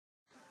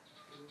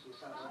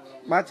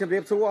បាទជម្រា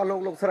បសួរ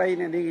លោកស្រី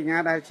អ្នកនាងកញ្ញា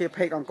ដែលជា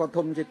ភេកអង្គ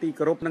ធំជាទី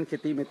គោរពនិងជា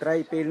ទីមេត្រី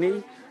ពេលនេះ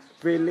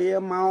វេលា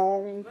ម៉ោង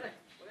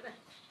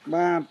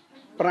បាទ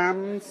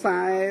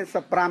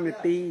 5:45 នា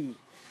ទី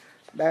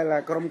ដែល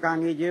ក្រុមការ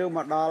ងារយើងម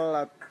កដល់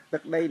ទឹ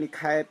កដីនៃ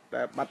ខេត្ត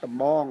បាត់ដំ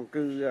បង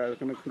គឺ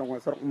នៅក្នុង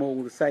ស្រុកមោង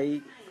ឫស្សី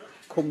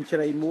ឃុំជ្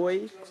រៃ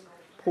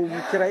1ភូ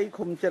មិជ្រៃ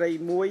ឃុំជ្រៃ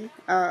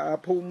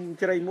1ភូមិ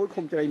ជ្រៃ1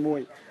ឃុំជ្រៃ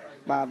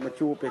1បាទមក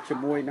ជួបជា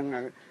មួយនឹង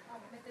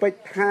ពេជ្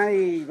រថៃ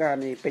បាទ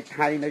នេះពេជ្រ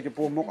ថៃនៅចំ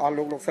ពោះមុខអស់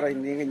លោកស្រី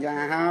នាងកញ្ញា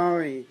ហើ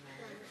យ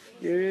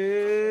យើ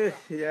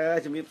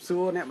ជំរាបសួ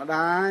រអ្នកម្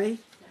ដាយ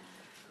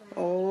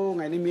អូថ្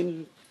ងៃនេះមាន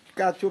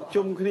ការជួប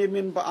ជុំគ្នា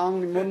មានព្រះអង្គ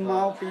និមន្តម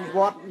កពីវ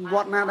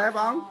ត្តណាដែរ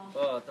បង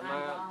តា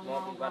មក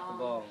ពីវត្ត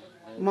បង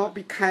មក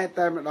ពីខេត្ត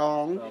តែម្ដ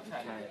ង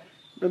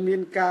ដូចមា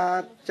នការ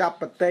ចាប់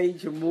ប្រតិ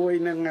ជាមួយ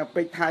នឹង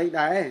ពេជ្រថៃ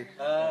ដែរ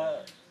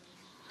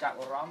ចាប់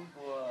អារម្មណ៍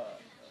ព្រោះ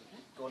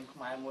កូនខ្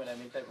មែរមួយដែល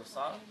មានទេពកោស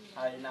ល្យ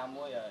ហើយណា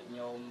មួយ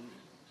ញោម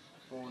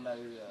ពូនៅ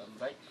អាមេ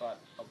រិកគាត់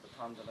ឧបត្ថ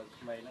ម្ភទៅលើ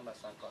ក្មេងហ្នឹងដោយ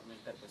សារគាត់មាន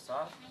ទេពកោស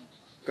ល្យ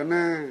ក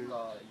ណា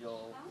ក៏យ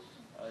ក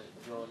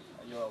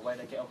អ្វី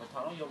ដែលគេឧបត្ថ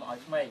ម្ភនោះយកមកឲ្យ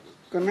ក្មេង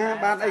កណា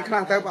បានអីខ្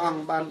លះទៅព្រះអង្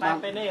គបាន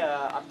ពេលនេះ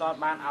អត់ត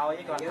បានឲ្យ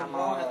ទេគាត់ថាម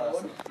ករ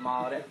យៈម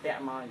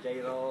កនិយាយ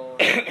រ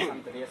ស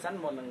ន្តិរាសិន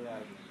មុននឹងយក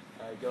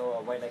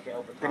អ្វីដែលគេឧ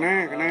បត្ថម្ភកណា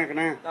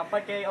ដល់ពេ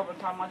លគេឧបត្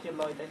ថម្ភមកជា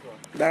លុយទេគ្រូ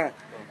ដែរ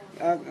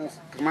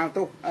ស្មាល់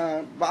ទុះ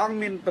ព្រះអង្គ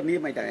មានពនា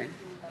មអីដែរ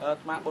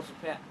ស្មាបុត្រ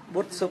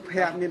សុ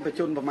ភ័ក្រមានបច្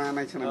ចុប្បន្នប្រមាណ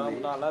ហើយឆ្នាំនេះ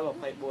ដល់ឥឡូវ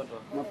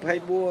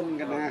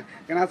24ក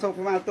ណាសូម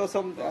ស្មាល់ទុះ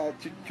សូម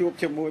ជួប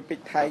ជាមួយពេ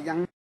ជ្រថៃយ៉ាង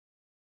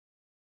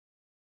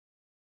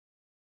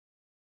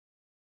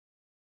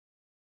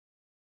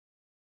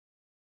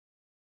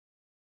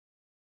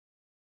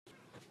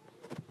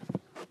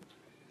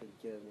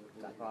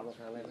កាត់រត់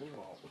ខាងនេះ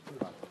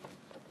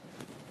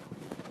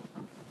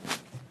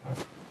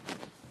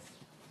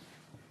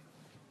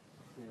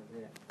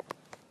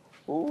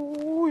អូ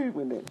យ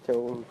មើលនេះចូ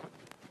ល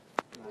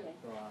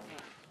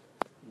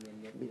មាន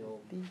អ្នក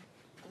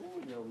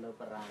យោមនៅ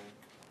បារាំង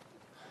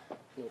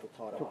គេទៅថ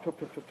តជប់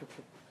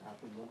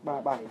បាទ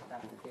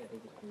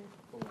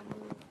គង់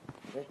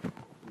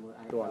មើល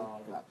អាយ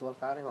ទួល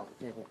ការនេះហ៎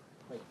នេះ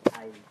ពេជ្រ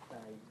ថៃ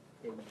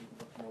ចេញពី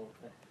បោក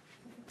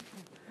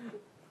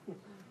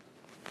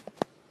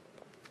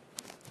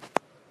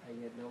ហើយ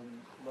ញាតិញោម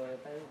មើល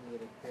ទៅវា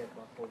រកទេរប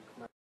ស់កូនខ្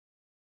មែរ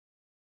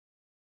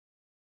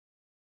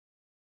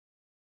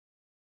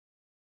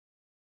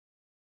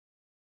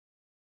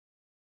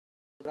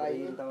ស្រី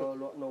ទៅ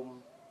លក់នំ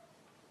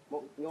ម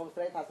កញោមស្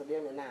រីថាស្តៀ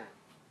ងអ្នកណា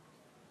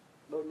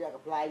ដូចអ្នក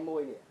កំ pl ាយមួ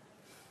យនេះ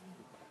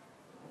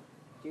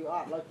ជឿអ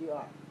ត់លោកជឿអ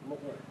ត់មុខ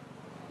នេះ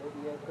ដូច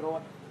នាងក្រូ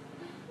ច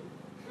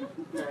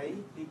ចៃ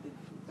ទីទៅ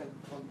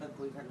ខ្ញុំទៅ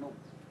ជួយខាងនោះ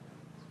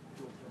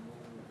ជួបជាមួយ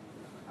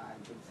អាច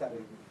ពិសេស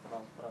ប្រ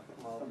ងប្រត់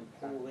មក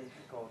គូវិញ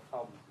ក៏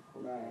ធំ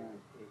បាទ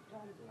ទី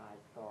ចំឡាយ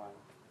តល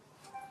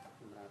ស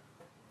ម្រាប់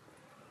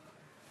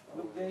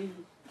លោកយាយ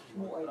ឈ្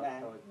មោះអីដែរ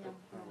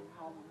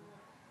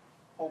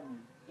ហុំ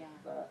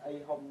អី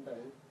ហុំទៅ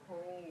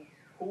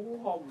ភូ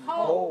ហុំភោ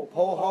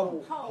ហុំ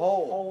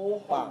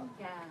បាទ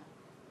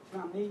ឆ្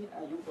នាំនេះ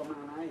អាយុប្រហែ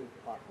លហើយ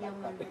ខ្ញុំ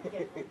77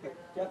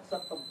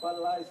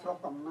ហើយស្រុក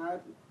កំណើត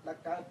ដែល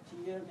កើតជា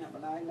អ្នក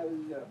ម្ដាយនៅ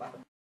បាត់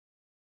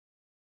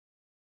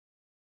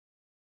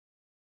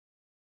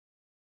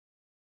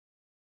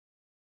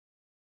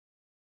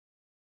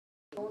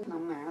ឆ្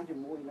នាំណាជា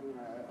មួយនឹង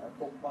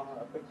ពុករបស់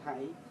ពេជ្រថៃ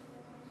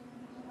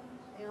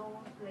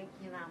ភ្លេច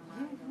ឆ្នាំ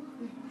ហើយ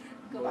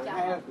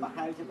ប្រ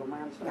ហែលជាប្រ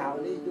ហែលឆ្នាំ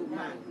នេះយុ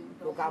បាន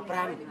លោកកៅ5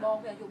បង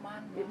វាយុបាន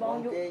បង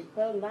យុ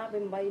កើណាពេ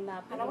ល8ណា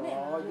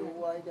អូយុ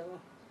អីចឹង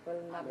ពេល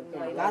ណាពេល8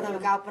កាលថា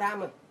កៅ5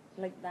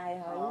ភ្លេចដែរ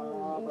ហើយ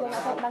យើង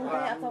អត់ដឹង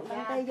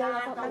ទេយើងអ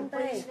ត់ដឹង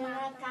ទេ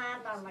ការ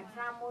ដល់មួយឆ្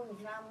នាំមួយ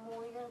ហ្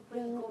នឹងពេ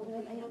លគូ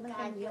អីអត់ដឹង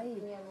ទេនិយាយ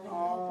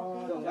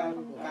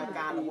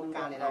ការមុន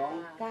ការនេះដែរ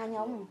ការខ្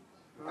ញុំ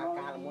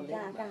ការមុនការ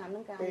ហ្នឹ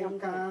ងការខ្ញុំ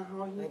ការ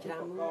ហើយឆ្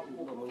នាំ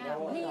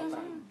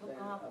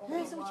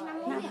នេះសុំឆ្នាំ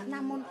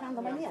មុនឆ្នាំ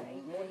តែនេះ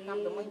ឆ្នាំ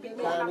តែមិញពី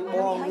ការនេះប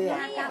ងនេះ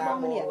ការបង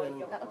នេះ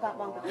ការ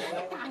បងខ្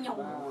ញុំ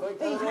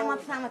ពីឆ្នាំ95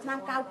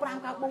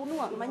 94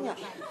នោះមិញខ្ញុំ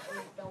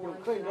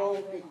ឃើញរោង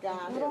ពីកា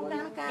ររោង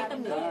ការ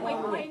ទំនាក់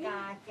វិញ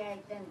ការចែក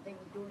តែទិញ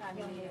ជូនខ្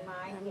ញុំ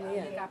ម៉ាយ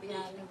ការពី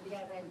នឹងចែ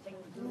កតែទិញ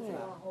ជូន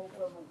ហូប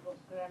ទៅមកគ្រប់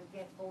គ្រាន់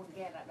ចេះពូន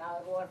ចេះដល់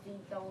រត់ទី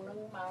តងនឹង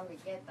បានវា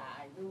ចេះតា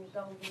យូរត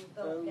ង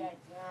ចែក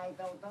ឆ្ងាយ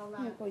តង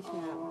ណាគួយឆ្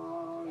ងាយ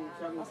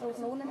ចឹងអត់សូវ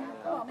ស្នូនណា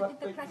ក៏មិន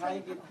ទឹកថៃ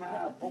គេថា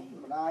ពុក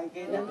ម្ដាយ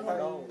គេនឹងទៅ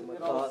រក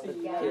ស៊ី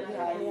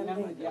ថៃហ្នឹង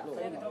រយៈ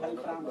ពេល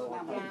25ឆ្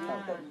នាំ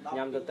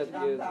ញ៉ាំទៅទឹក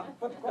យើង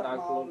ក្រៅ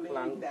ខ្លួនខ្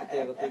លាំងទេ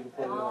ក៏ទីកំ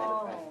ពុង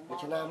មួយ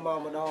ឆ្នាំមក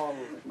ម្ដង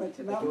មួយ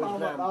ឆ្នាំមកម្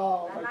ដងតា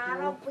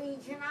នោះ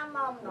2ឆ្នាំម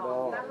កម្ដង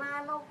តា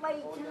នោះ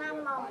3ឆ្នាំ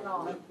មកម្ដង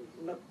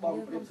នឹកបង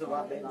ព្រៀបសវ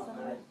ត្ថទេបង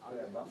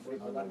ព្រៀប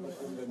សវត្ថកំ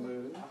ពុងតែមើ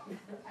ល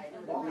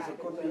បងស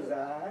គុណវិ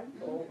សា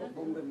បងកំ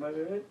ពុងតែមើ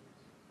ល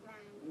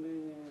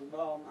ប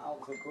ងអោក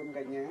សគុណក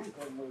ញ្ញា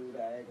ក៏មើល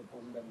ដែរកំពុ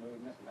ងតែមើល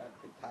នៅ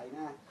ទីថៃ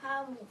ណាហើ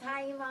មថៃ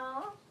មក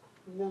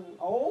នឹង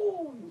អូ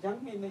អញ្ចឹង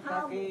មានន័យថា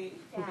គេ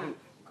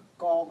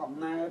កកំ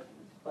ណើត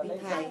Và đây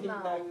là khi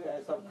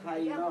nơi sọc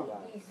Thái nó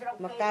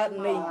mà cao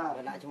này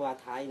đã cho mà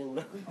Thái đừng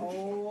đâu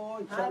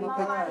ôi Hai chân mong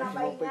ta là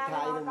một cái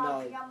Thái đừng rồi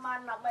rồi nhưng mà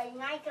là bay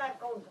ngay cái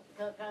cùng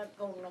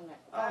nè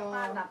con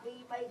mà là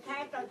đi bay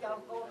khác cho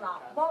cô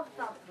lọ bốt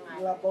sọc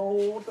này là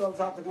bố tuần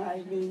sọc từ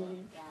ngày đi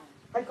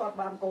hay còn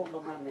ban côn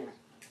đồng ăn này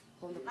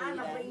ăn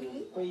là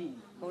Phi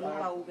con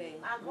lâu về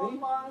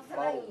con mong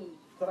sấy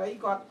Sấy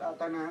còn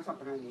ta ná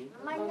sọc ngày nhỉ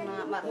mấy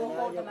những bạn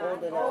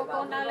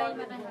con đã lên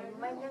mà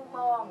mấy những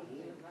mong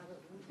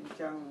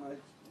Chăng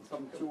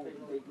sầm chu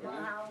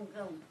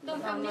tôi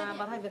thằng mà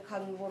bạn hay việc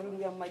khăn vô rừng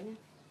giang mấy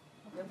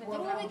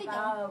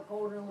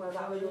cô đừng mà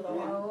đâu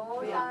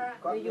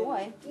có vú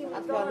ấy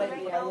ăn vào đây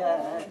thì hay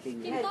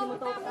khi mà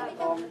tôi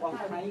con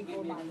thấy cái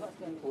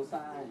miếng của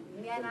sai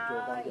nghe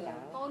nói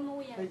con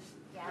mui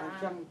à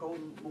chăng con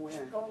mui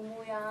à con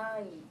mui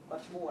ơi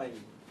bắt muội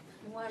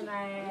mua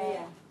này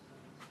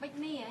bạch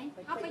ni ấy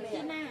ốc bạch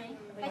chi na ấy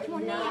bạch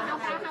môn ni ốc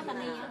cá hao tần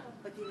ni á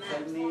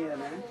sấy nia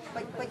nè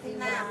bạch thịt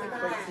na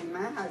bạch thịt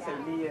ná hay sấy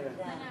nia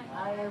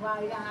ai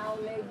vai ra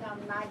lên năm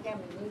nay cho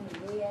mình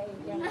đi ấy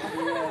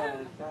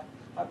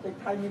ở bên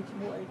Thái mình chỉ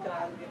mua ấy cho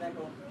ăn cái này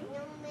không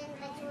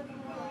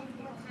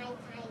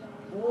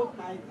mua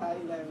Thái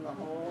lên là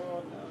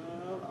hôn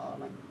ở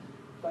này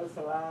tới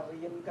sala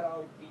riêng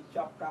cao bị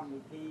chọc cầm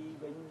thì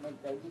mình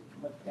tới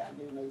mình cả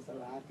như nơi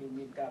sala thì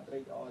mình cả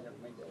tới o chẳng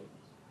mấy đấy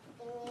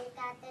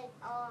ca tết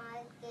o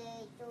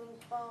cái chung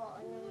po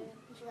nhưng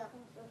chưa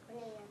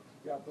không này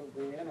chọc tôi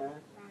về nè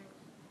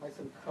phải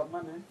sừng khấm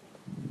á nè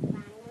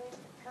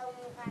không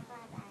qua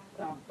đại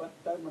tam bất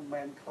tới mình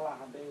men khla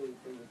đi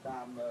từ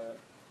tam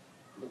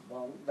được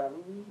bóng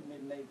đắng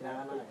nên đây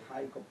là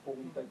hai cặp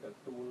phung tới cái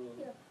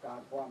tool cả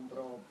quan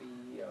pro pi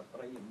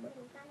preap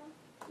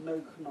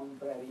nơi không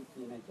preap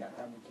thì này chả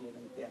làm gì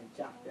đừng tiền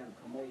chặt tiền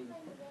Khmer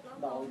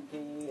đầu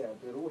khi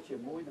từ rú chỉ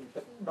mũi đừng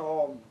tức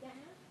đòn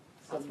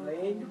sầm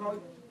lên thôi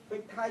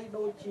cái thay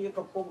đôi chia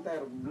cặp phung tay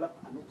rụng lấp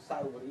lúc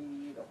sau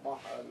đi rồi bỏ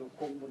lục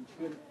cung buồn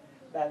chuyên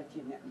đây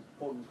chỉ nhận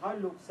phun hỏi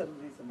lúc sân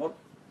đi sầm mốt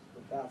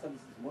ta sân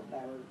mốt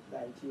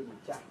đây chia một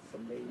chặt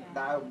sầm lên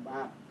đau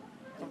ba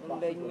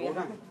lên miếng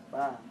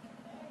ba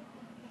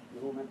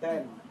dù mà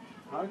tên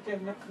nói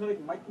trên nó khơi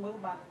mấy mớ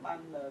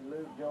ban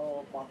lư do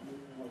bọt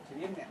một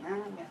chuyến mẹ ná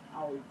mẹ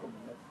ôi cùng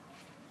được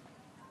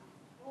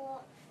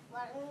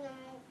bọn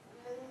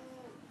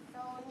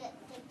tôi nhận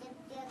cái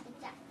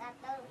chặt ta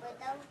tới với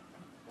tôi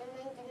nhưng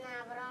mình cái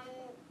nào vào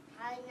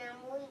hơi nào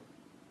mũi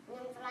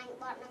nhưng lạnh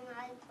bọn nó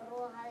hơi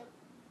rùa hơi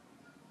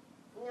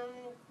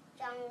nhưng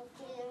trong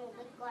chiêng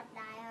bị quạt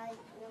đài hơi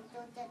nhưng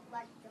tôi chết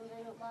bật trong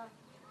đây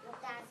nó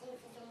ca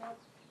xin một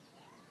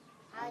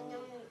hơi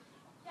nhưng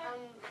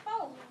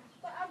Bong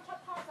con ăn chop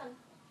thọ dần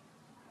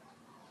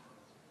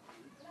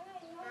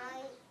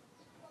hai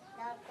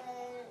đợt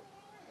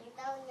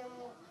tôi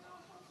nhưng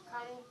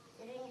không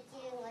riêng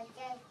chiêng ở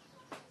trên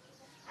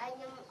hai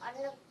nhưng ăn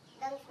nước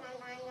đang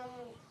sang hai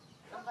nhưng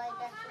vậy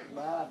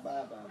đó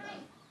ba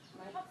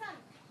thọ dần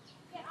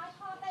cái áo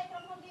thọ tay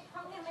trong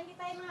không thì mình đi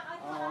tay mà áo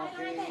thọ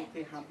lại này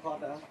cái hàm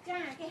phọt đó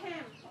chà cái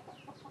hàm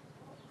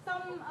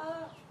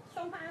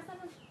xong phá sân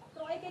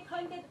rồi cái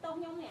khơi cái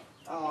tông nhung nè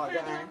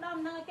cái hàm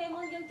đom nơi cái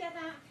môn dương chết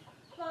ra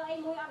vợ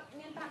anh mùi ọc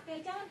miền tạc kê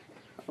chết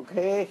ok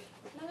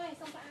nó ngay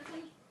xong phá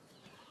sân